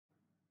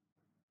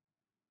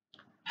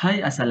Hi,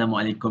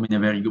 Assalamualaikum and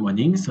a very good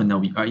morning. So now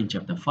we are in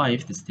chapter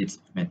 5, the states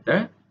of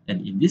matter.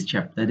 And in this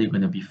chapter, there are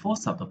going to be 4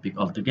 subtopics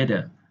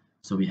altogether.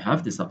 So we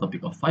have the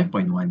subtopic of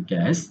 5.1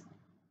 gas,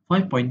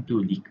 5.2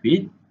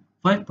 liquid,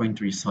 5.3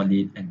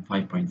 solid, and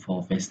 5.4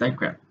 phase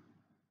diagram.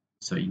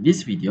 So in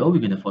this video,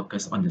 we're going to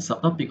focus on the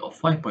subtopic of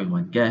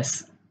 5.1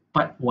 gas,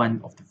 part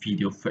 1 of the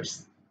video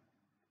first.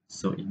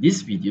 So in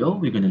this video,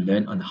 we're going to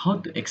learn on how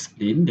to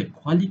explain the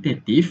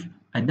qualitative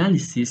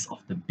analysis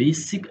of the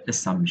basic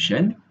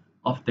assumption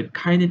of the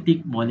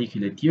kinetic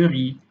molecular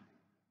theory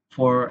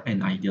for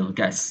an ideal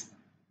gas.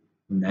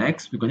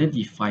 Next, we're going to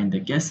define the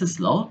gases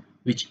law,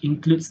 which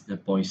includes the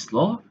Boyle's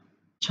law,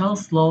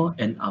 Charles' law,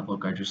 and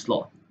Avogadro's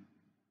law.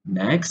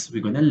 Next,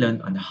 we're going to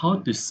learn on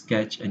how to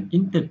sketch and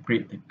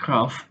interpret the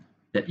graph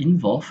that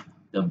involve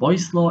the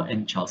Boyle's law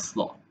and Charles'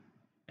 law.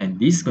 And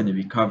this is going to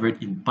be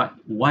covered in part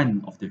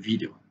 1 of the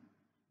video.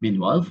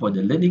 Meanwhile, for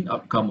the learning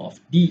outcome of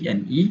D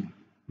and E,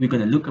 we're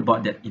going to look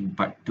about that in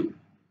part 2.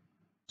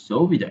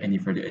 So without any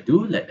further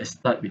ado, let us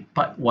start with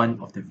part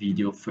 1 of the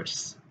video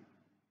first.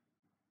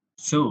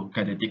 So,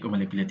 kinetic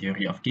molecular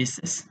theory of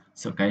gases.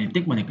 So,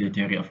 kinetic molecular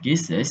theory of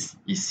gases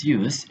is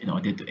used in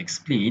order to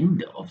explain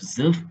the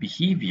observed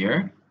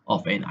behavior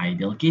of an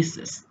ideal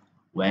gases,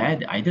 where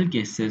the ideal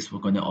gases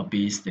were going to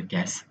obey the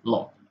gas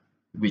law,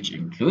 which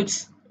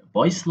includes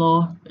Boyle's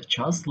law, the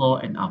Charles' law,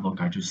 and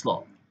Avogadro's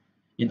law.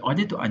 In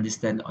order to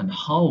understand on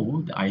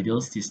how the ideal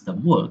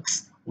system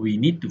works, we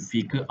need to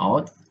figure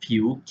out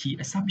few key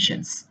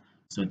assumptions.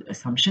 So the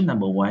assumption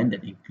number 1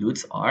 that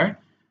includes are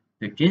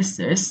the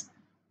gases.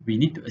 We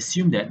need to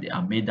assume that they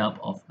are made up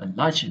of a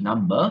large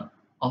number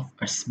of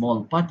a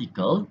small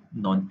particle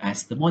known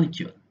as the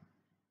molecule.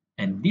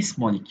 And this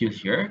molecule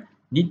here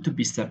need to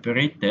be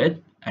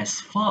separated as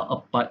far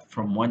apart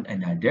from one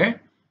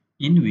another,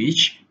 in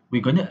which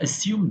we're going to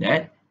assume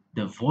that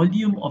the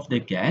volume of the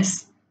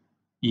gas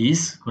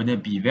is going to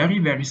be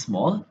very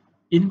small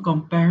in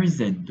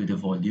comparison to the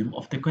volume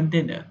of the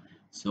container.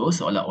 So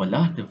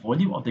seolah-olah the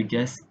volume of the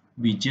gas,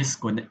 we just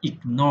going to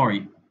ignore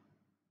it,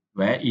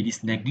 where it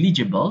is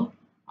negligible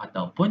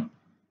ataupun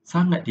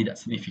sangat tidak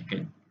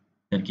significant,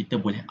 dan kita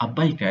boleh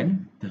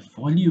abaikan the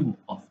volume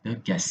of the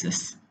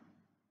gases.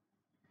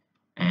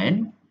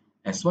 And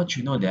as what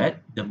you know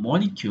that the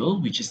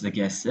molecule, which is the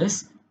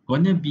gases,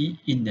 gonna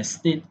be in a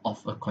state of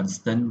a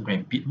constant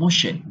rapid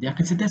motion. Dia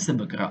akan sentiasa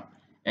bergerak.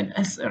 And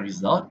as a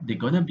result, they're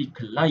going to be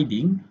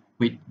colliding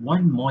with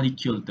one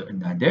molecule to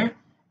another,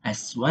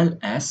 as well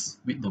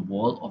as with the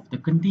wall of the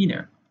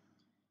container.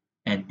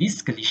 And this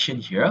collision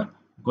here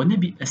going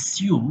to be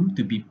assumed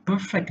to be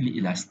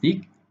perfectly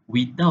elastic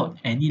without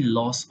any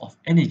loss of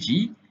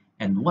energy.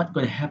 And what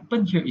going to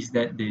happen here is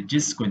that there's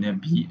just going to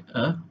be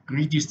a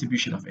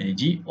redistribution of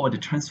energy or the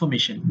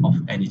transformation of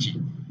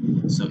energy.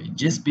 So it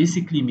just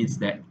basically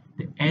means that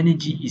the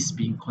energy is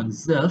being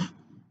conserved,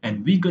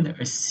 and we're going to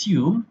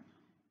assume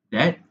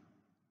that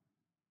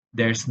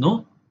there's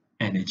no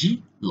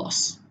energy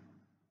loss.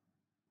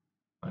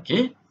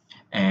 Okay,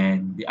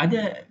 and the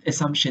other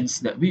assumptions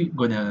that we're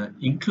gonna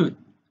include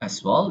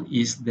as well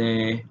is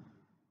there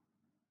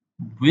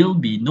will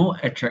be no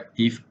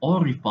attractive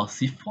or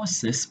repulsive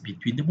forces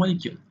between the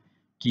molecule.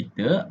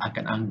 Kita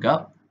akan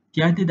anggap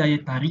tiada daya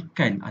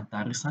tarikan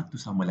antara satu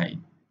sama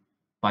lain.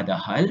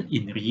 Padahal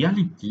in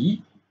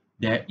reality,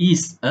 there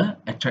is a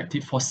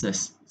attractive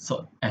forces.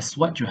 So as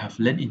what you have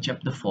learned in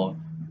chapter 4,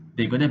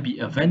 they're going to be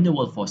a van der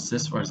Waals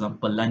forces, for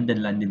example,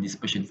 London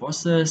dispersion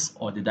forces,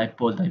 or the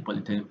dipole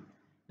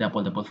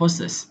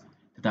forces.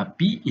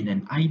 Tetapi in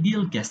an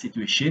ideal gas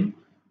situation,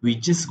 we're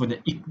just going to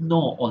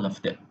ignore all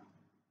of that.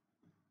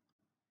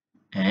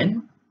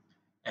 And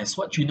as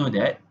what you know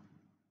that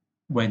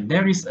when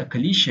there is a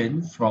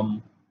collision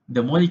from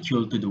the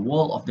molecule to the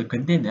wall of the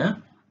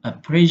container, a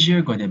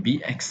pressure going to be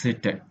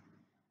exerted.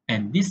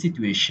 And this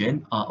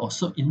situation are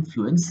also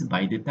influenced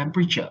by the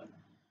temperature.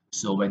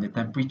 So when the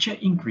temperature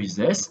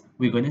increases,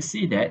 we're going to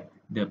see that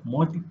the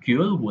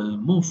molecule will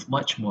move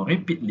much more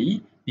rapidly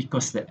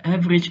because the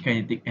average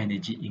kinetic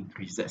energy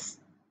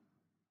increases.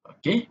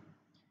 Okay.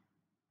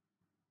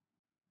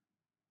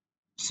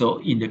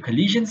 So in the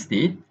collision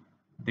state,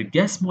 the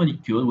gas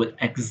molecule will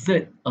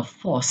exert a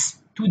force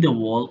to the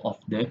wall of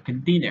the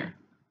container.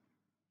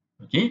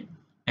 Okay.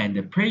 And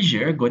the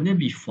pressure going to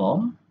be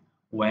formed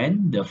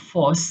when the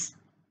force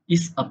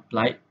is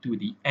applied to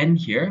the end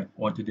here,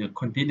 or to the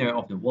container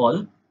of the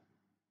wall,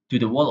 to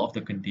the wall of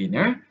the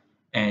container.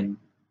 And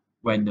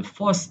when the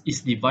force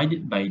is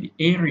divided by the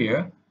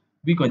area,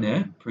 we're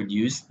gonna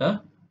produce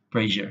a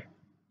pressure,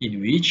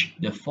 in which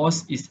the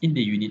force is in the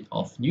unit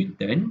of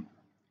Newton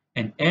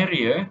and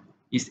area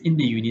is in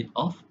the unit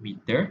of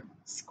meter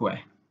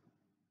square.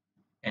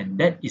 And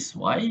that is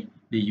why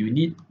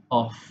the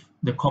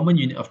common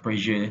unit of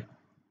pressure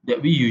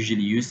that we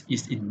usually use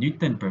is in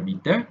Newton per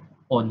meter,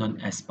 or known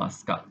as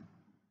Pascal.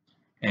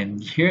 And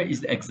here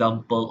is the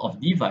example of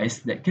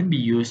device that can be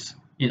used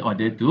in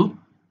order to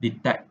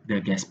detect the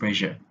gas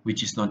pressure,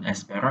 which is known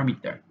as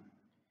barometer.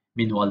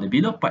 Meanwhile, the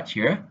below part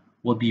here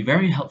will be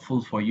very helpful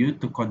for you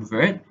to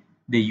convert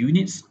the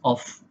units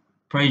of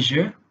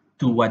pressure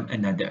to one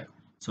another.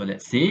 So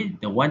let's say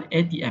the 1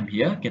 atm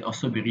here can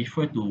also be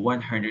referred to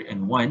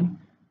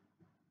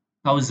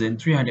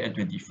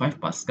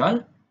 101,325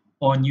 Pascal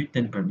or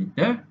Newton per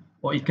meter,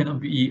 or it can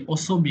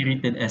also be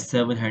written as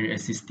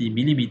 760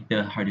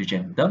 millimeter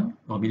hydrogen atom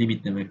or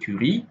millimeter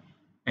mercury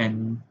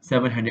and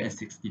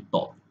 760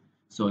 torque.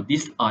 So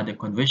these are the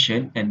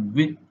conversion, and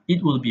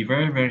it will be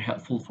very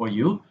helpful for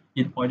you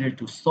in order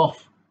to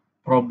solve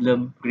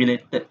problem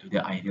related to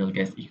the ideal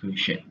gas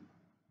equation.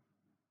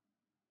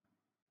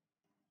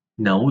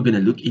 Now we're going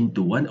to look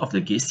into one of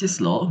the gaseous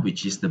law,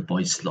 which is the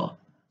Boyle's law.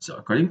 So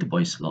according to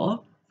Boyle's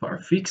law, for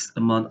a fixed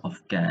amount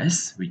of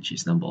gas, which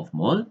is number of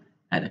mole,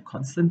 at a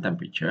constant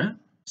temperature,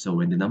 so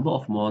when the number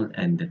of mole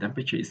and the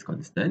temperature is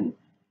constant,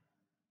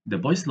 the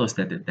Boyle's law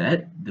stated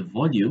that the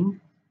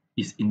volume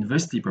is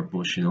inversely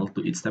proportional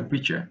to its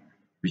temperature,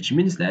 which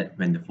means that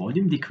when the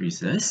volume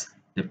decreases,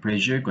 the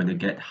pressure going to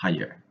get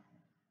higher.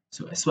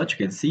 So as what you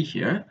can see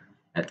here,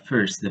 at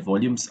first the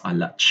volumes are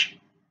large.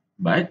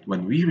 But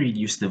when we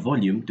reduce the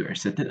volume to a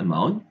certain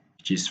amount,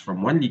 which is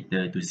from 1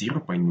 liter to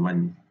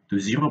 0.1 to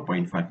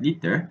 0.5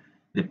 liter,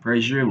 the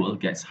pressure will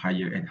get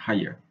higher and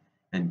higher.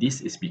 And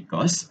this is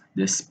because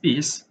the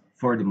space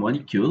for the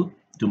molecule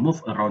to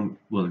move around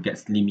will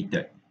get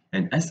limited.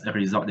 And as a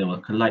result, they will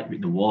collide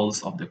with the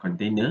walls of the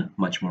container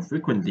much more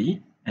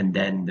frequently, and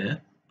then the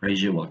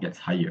pressure will get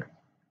higher.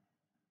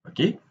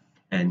 Okay,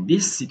 and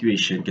this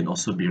situation can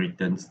also be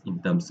written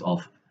in terms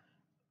of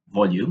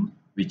volume,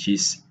 which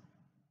is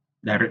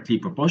directly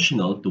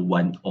proportional to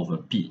 1 over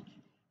P,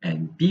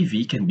 and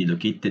PV can be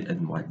located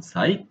on one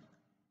side,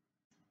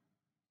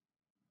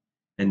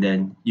 and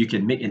then you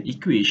can make an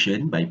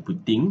equation by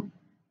putting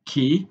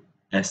K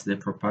as the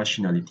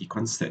proportionality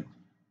constant,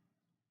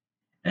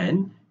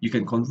 and you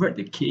can convert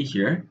the K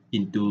here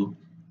into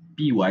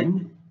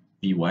P1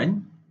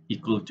 V1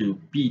 equal to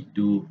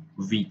P2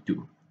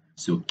 V2.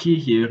 So K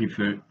here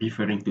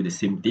referring to the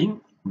same thing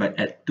but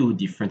at two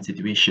different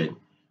situations,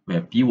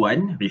 where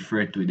P1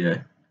 refer to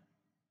the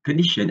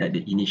condition at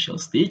the initial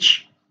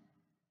stage.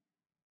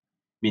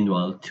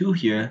 Meanwhile, 2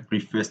 here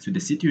refers to the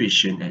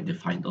situation at the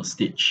final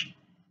stage.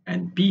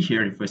 And P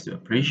here refers to a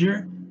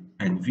pressure,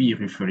 and V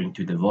referring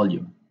to the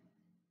volume.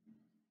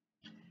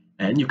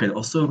 And you can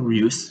also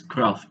use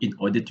graph in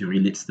order to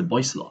relate the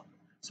Boyle's law.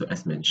 So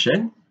as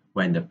mentioned,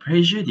 when the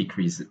pressure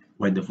decreases,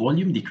 when the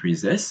volume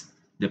decreases,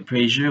 the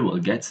pressure will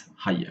get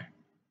higher.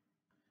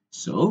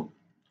 So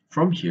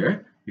from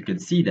here, you can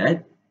see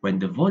that when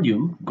the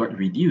volume got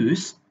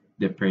reduced,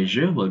 the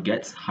pressure will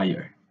get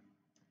higher.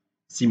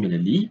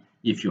 Similarly,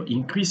 if you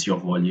increase your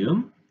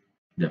volume,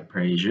 the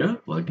pressure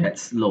will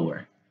get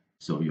lower.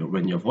 So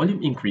when your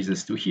volume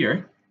increases to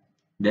here,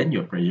 then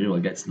your pressure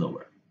will get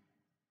lower.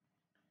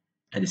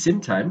 At the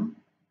same time,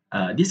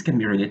 this can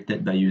be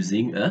related by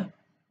using a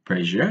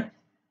pressure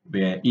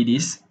where it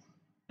is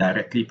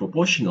directly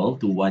proportional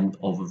to 1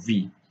 over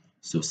V.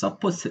 So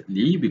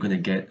supposedly, we're going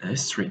to get a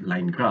straight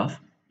line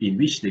graph in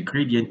which the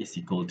gradient is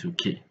equal to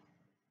K.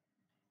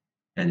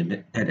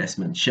 And as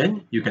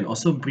mentioned, you can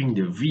also bring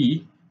the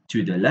V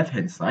to the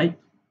left-hand side,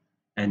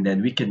 and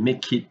then we can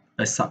make it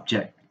a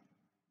subject,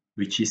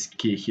 which is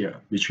K here,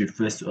 which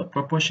refers to a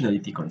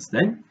proportionality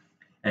constant.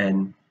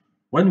 And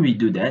when we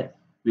do that,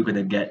 we're going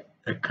to get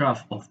a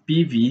graph of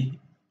PV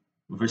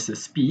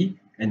versus P,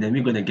 and then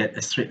we're going to get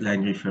a straight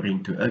line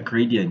referring to a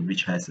gradient,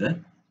 which has a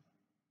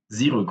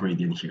zero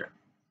gradient here.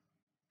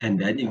 And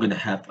then you're going to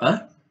have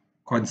a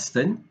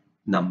constant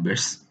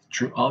numbers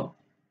throughout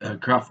a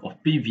graph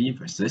of PV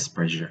versus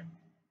pressure.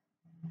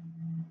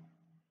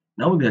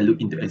 Now we're going to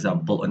look into an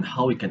example on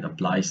how we can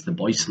apply the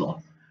Boyle's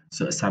law.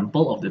 So a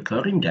sample of the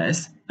chlorine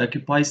gas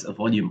occupies a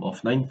volume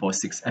of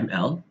 946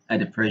 ml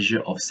at a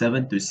pressure of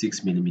 7 to 6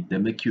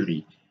 mm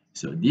mercury.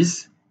 So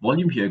this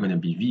volume here going to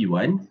be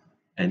V1,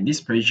 and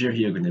this pressure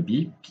here going to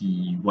be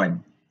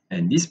P1.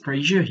 And this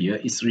pressure here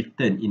is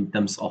written in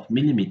terms of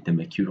millimeter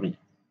mercury.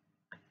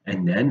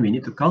 And then we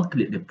need to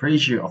calculate the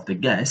pressure of the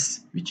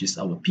gas, which is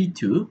our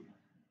P2,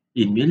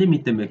 in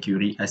millimeter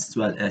mercury as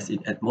well as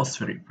in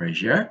atmospheric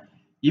pressure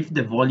if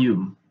the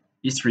volume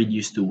is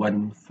reduced to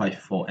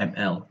 154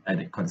 ml at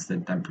a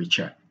constant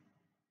temperature.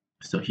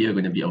 So here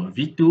going to be our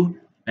V2,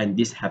 and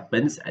this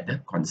happens at a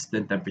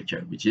constant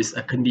temperature, which is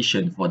a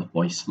condition for the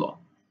Boyle's law.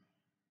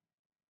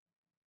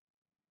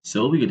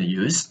 So we're going to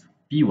use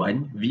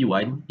P1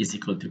 V1 is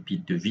equal to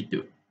P2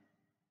 V2.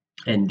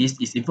 And this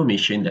is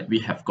information that we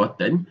have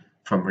gotten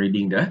from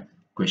reading the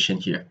question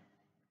here.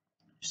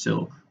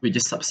 So we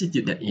just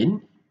substitute that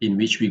in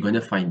which we're going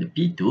to find the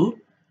P2.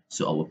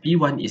 So our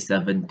P1 is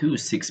 7 to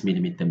 6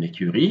 mm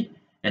mercury,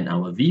 and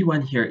our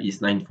V1 here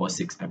is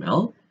 946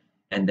 ml,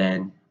 and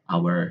then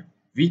our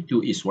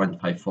V2 is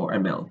 154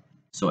 ml.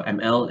 So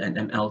ml and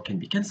ml can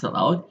be cancelled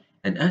out,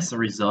 and as a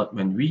result,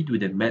 when we do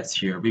the maths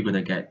here, we're going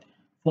to get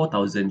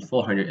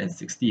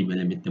 4,460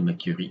 mm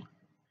mercury.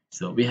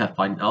 So we have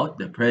found out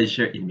the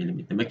pressure in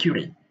millimeter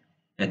mercury.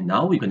 And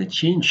now we're going to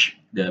change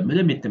the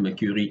millimeter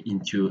mercury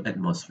into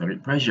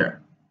atmospheric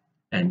pressure.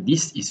 And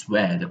this is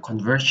where the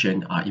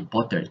conversion are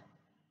important,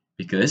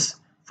 because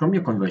from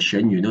your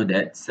conversion, you know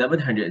that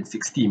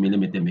 760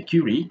 millimeter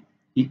mercury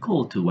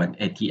equal to 1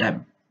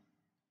 atm.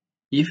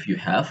 If you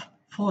have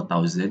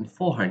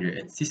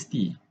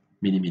 4,460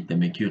 millimeter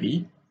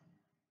mercury,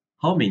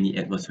 how many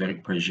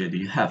atmospheric pressure do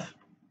you have?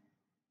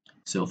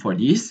 So for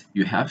this,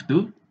 you have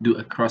to do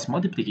a cross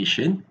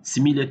multiplication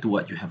similar to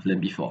what you have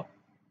learned before.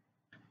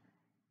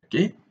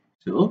 Okay,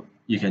 so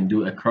you can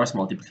do a cross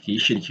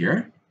multiplication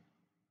here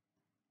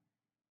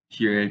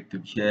to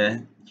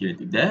here, here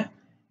to there,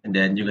 and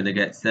then you're gonna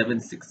get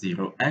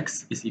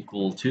 760x is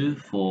equal to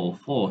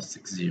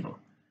 4460.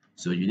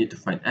 So you need to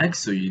find x,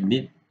 so you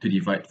need to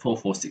divide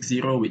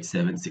 4460 with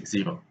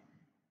 760.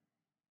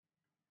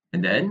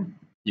 And then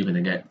you're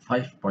gonna get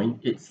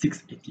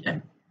 5.86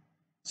 atm.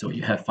 So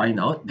you have find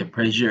out the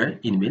pressure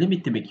in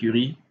millimeter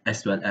mercury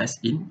as well as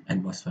in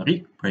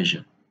atmospheric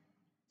pressure.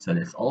 So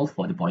that's all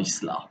for the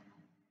Boyle's law.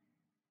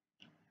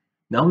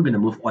 Now we're going to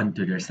move on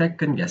to the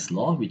second gas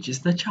law, which is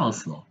the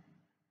Charles law.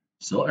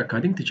 So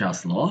according to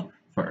Charles law,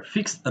 for a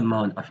fixed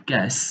amount of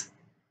gas,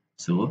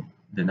 so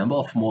the number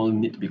of moles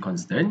need to be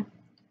constant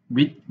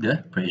with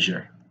the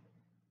pressure.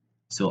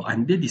 So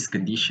under this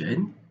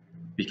condition,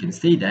 we can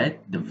say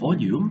that the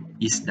volume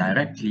is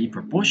directly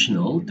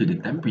proportional to the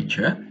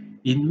temperature,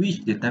 in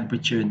which the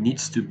temperature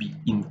needs to be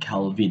in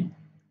Kelvin.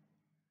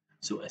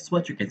 So as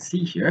what you can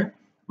see here,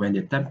 when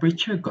the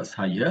temperature goes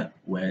higher,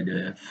 where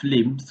the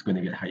flame is going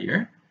to get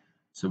higher,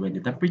 so when the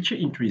temperature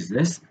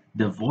increases,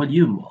 the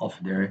volume of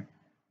the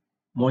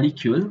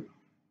molecule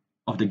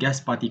of the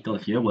gas particle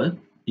here will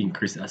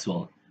increase as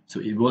well. So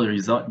it will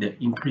result the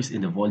increase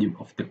in the volume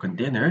of the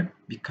container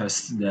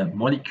because the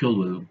molecule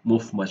will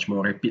move much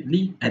more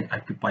rapidly and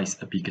occupies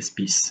a bigger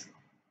space.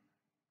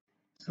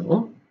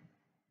 So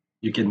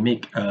you can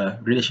make a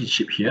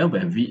relationship here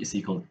where V is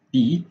equal to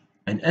T,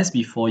 and as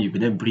before, you're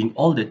going to bring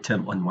all the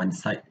term on one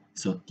side.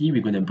 So T,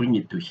 we're going to bring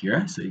it to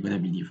here, so it's going to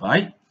be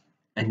divide,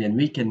 and then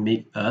we can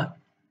make a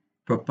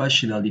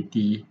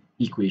proportionality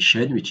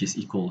equation which is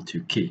equal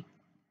to K.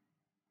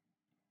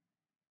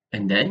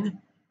 And then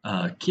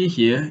K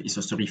here is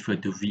also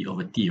referred to V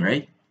over T,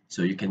 right?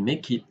 So you can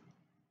make it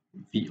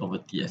V over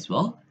T as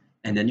well.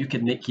 And then you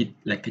can make it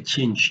like a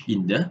change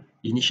in the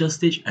initial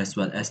stage as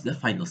well as the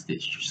final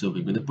stage. So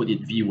we're going to put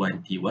it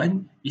V1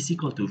 T1 is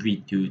equal to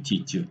V2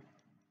 T2.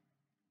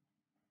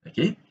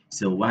 Okay,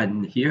 so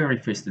 1 here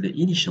refers to the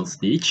initial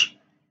stage,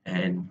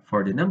 and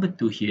for the number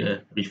 2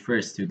 here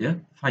refers to the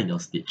final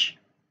stage.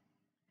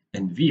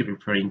 And V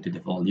referring to the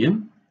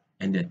volume,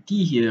 and the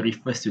T here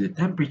refers to the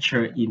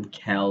temperature in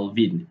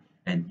Kelvin.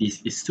 And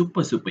this is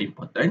super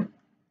important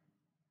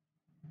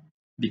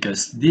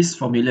because this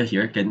formula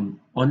here can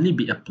only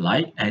be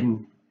applied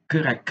and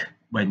correct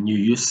when you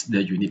use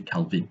the unit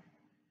Kelvin.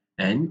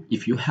 And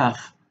if you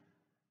have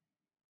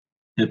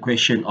the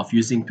question of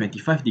using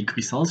 25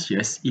 degrees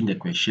Celsius in the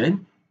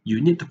question, you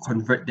need to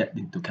convert that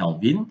into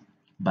Kelvin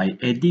by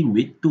adding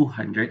with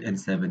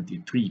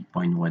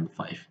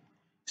 273.15.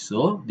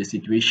 So the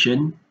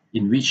situation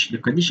in which the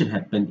condition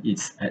happened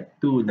is at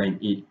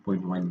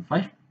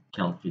 298.15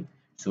 Kelvin.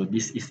 So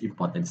this is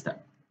important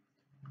step.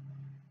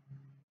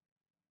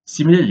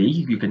 Similarly,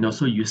 you can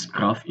also use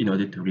graph in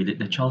order to relate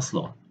the Charles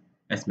law.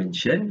 As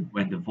mentioned,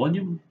 when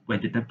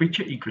the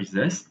temperature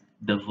increases,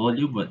 the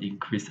volume will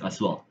increase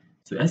as well.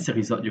 So as a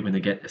result, you're going to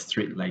get a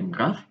straight line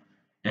graph,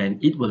 and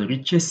it will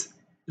reaches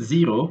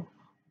 0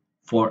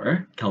 for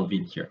a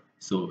Kelvin here.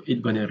 So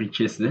it's going to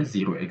reaches the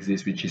 0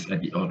 axis, which is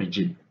at the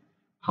origin.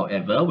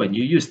 However, when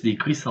you use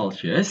degrees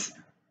Celsius,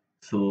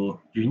 so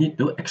you need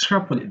to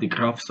extrapolate the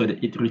graph so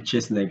that it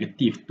reaches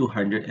negative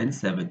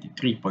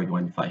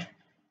 273.15,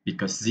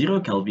 because 0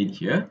 Kelvin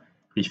here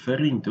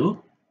referring to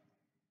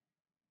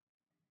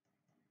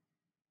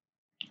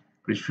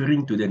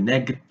the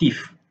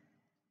negative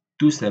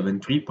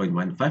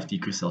 273.15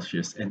 degrees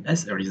Celsius, and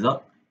as a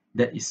result,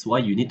 that is why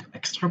you need to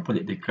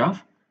extrapolate the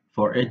graph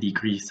for a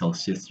degree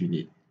Celsius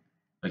unit.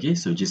 Okay,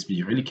 so just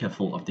be really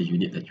careful of the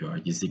unit that you are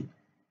using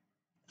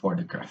for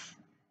the graph.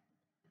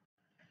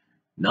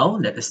 Now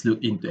let us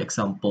look into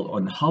example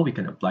on how we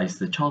can apply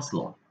the Charles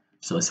law.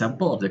 So a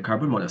sample of the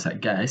carbon monoxide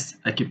gas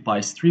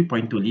occupies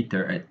 3.2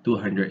 liter at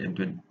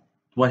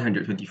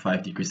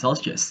 125 degrees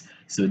Celsius.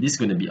 So this is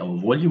going to be our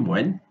volume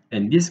 1,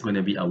 and this is going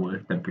to be our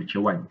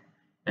temperature 1.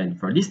 And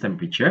for this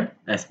temperature,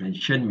 as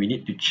mentioned, we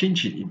need to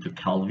change it into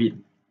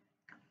Kelvin.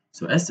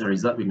 So as a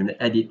result, we're going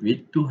to add it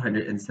with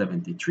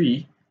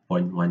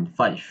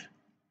 273.15.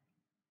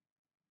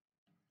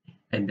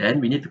 And then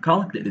we need to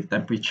calculate the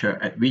temperature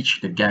at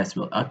which the gas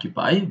will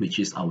occupy, which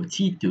is our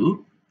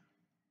T2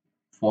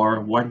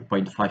 for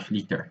 1.5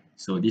 liter.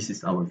 So this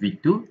is our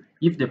V2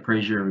 if the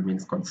pressure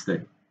remains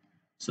constant.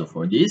 So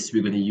for this,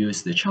 we're going to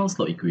use the Charles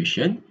law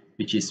equation,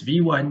 which is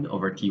V1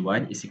 over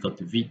T1 is equal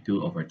to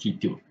V2 over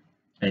T2.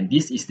 And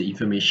this is the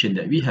information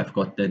that we have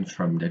gotten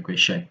from the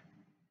question.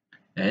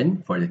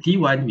 And for the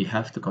T1, we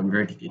have to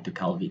convert it into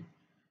Kelvin.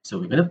 So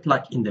we're going to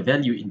plug in the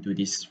value into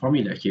this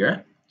formula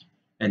here,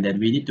 and then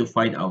we need to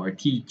find our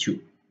T2.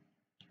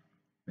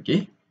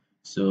 Okay,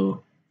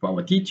 so for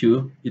our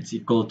T2, it's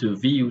equal to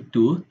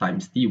V2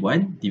 times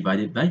T1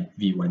 divided by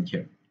V1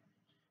 here.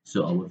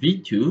 So our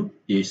V2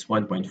 is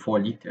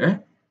 1.4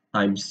 liter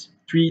times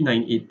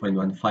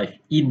 398.15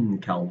 in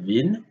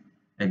Kelvin,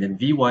 and then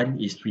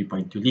V1 is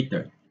 3.2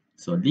 liter.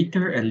 So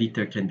liter and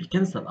liter can be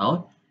cancelled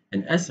out,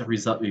 and as a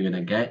result, we're going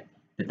to get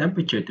the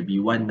temperature to be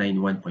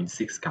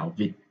 191.6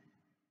 Kelvin.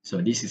 So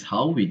this is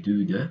how we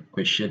do the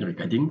question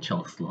regarding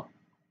Charles' law.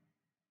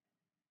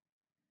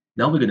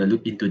 Now we're going to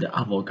look into the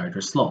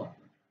Avogadro's law.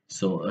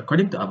 So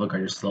according to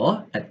Avogadro's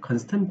law, at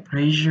constant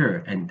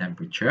pressure and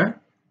temperature,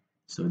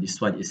 so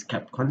this one is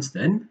kept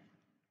constant,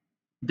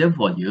 the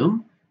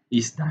volume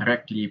is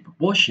directly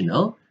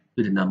proportional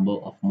to the number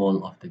of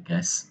mole of the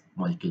gas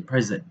molecule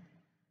present.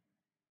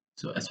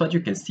 So as what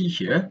you can see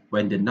here,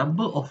 when the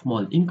number of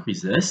mole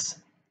increases,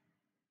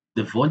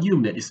 the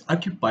volume that is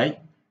occupied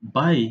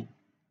by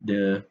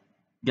the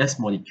gas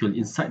molecule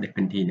inside the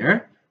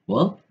container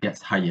will get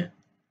higher.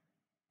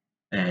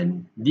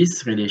 And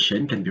this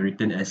relation can be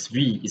written as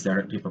V is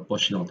directly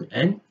proportional to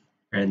N,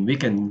 and we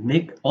can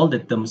make all the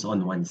terms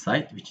on one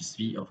side, which is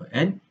V over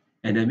N,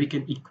 and then we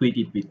can equate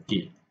it with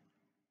K.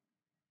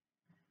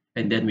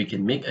 And then we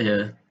can make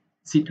a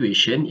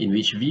situation in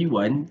which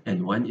V1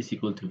 and 1 is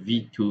equal to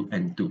V2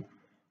 and 2,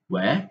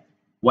 where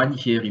 1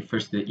 here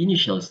refers to the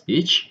initial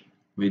stage,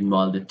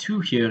 while the 2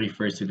 here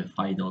refers to the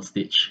final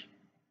stage.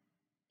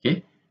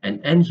 Okay,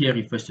 and N here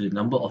refers to the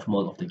number of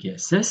mole of the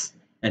gases,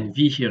 and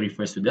V here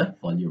refers to the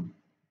volume.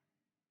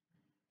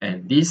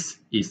 And this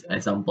is an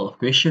example of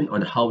question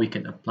on how we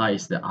can apply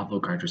the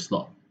Avogadro's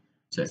law.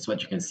 So as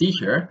what you can see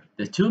here,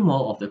 the 2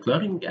 mole of the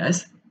chlorine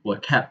gas were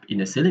kept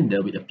in a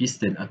cylinder with a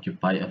piston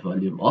occupy a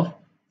volume of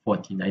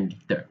 49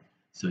 liter.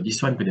 So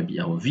this one going to be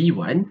our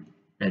V1,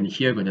 and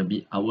here going to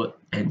be our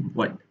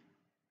N1.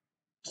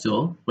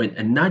 So when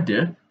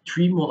another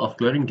 3 mole of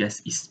chlorine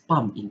gas is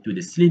pumped into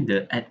the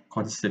cylinder at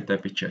constant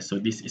temperature, so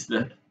this is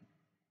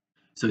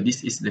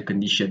the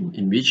condition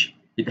in which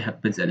it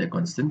happens at a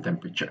constant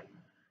temperature.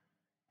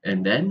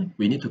 And then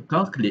we need to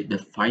calculate the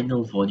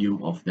final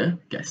volume of the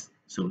gas.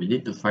 So we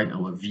need to find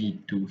our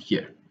V2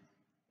 here.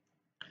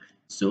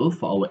 So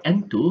for our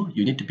N2,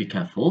 you need to be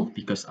careful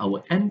because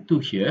our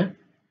N2 here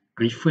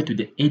refer to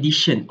the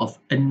addition of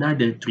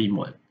another 3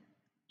 mole.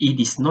 It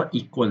is not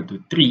equal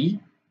to 3,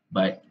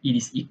 but it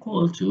is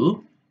equal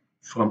to,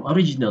 from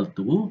original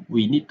 2,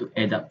 we need to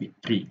add up with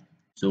 3.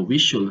 So we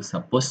should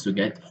supposed to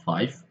get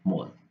 5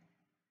 mole.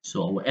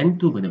 So our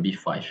N2 going to be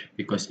 5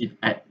 because it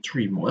add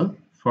 3 mole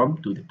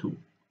from the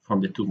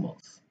 2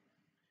 moles.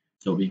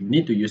 So we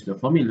need to use the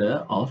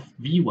formula of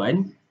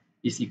V1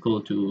 is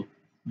equal to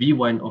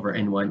V1 over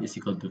N1 is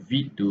equal to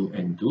V2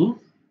 N2.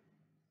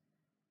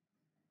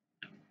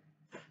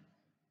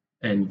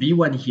 And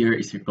V1 here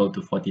is equal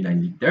to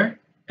 49 liter.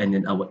 And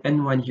then our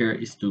N1 here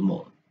is 2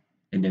 mole.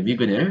 And then we're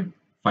going to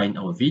find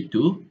our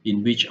V2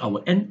 in which our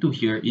N2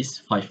 here is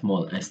 5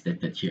 mole as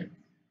stated here.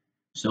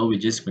 So we're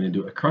just going to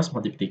do a cross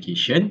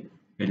multiplication.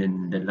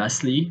 And then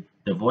lastly,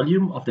 the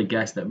volume of the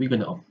gas that we're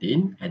going to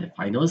obtain at the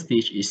final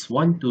stage is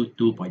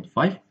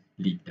 122.5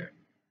 liter.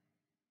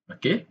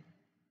 Okay.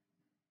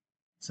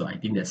 So I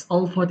think that's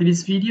all for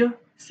today's video.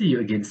 See you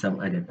again some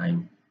other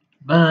time.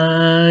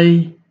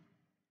 Bye.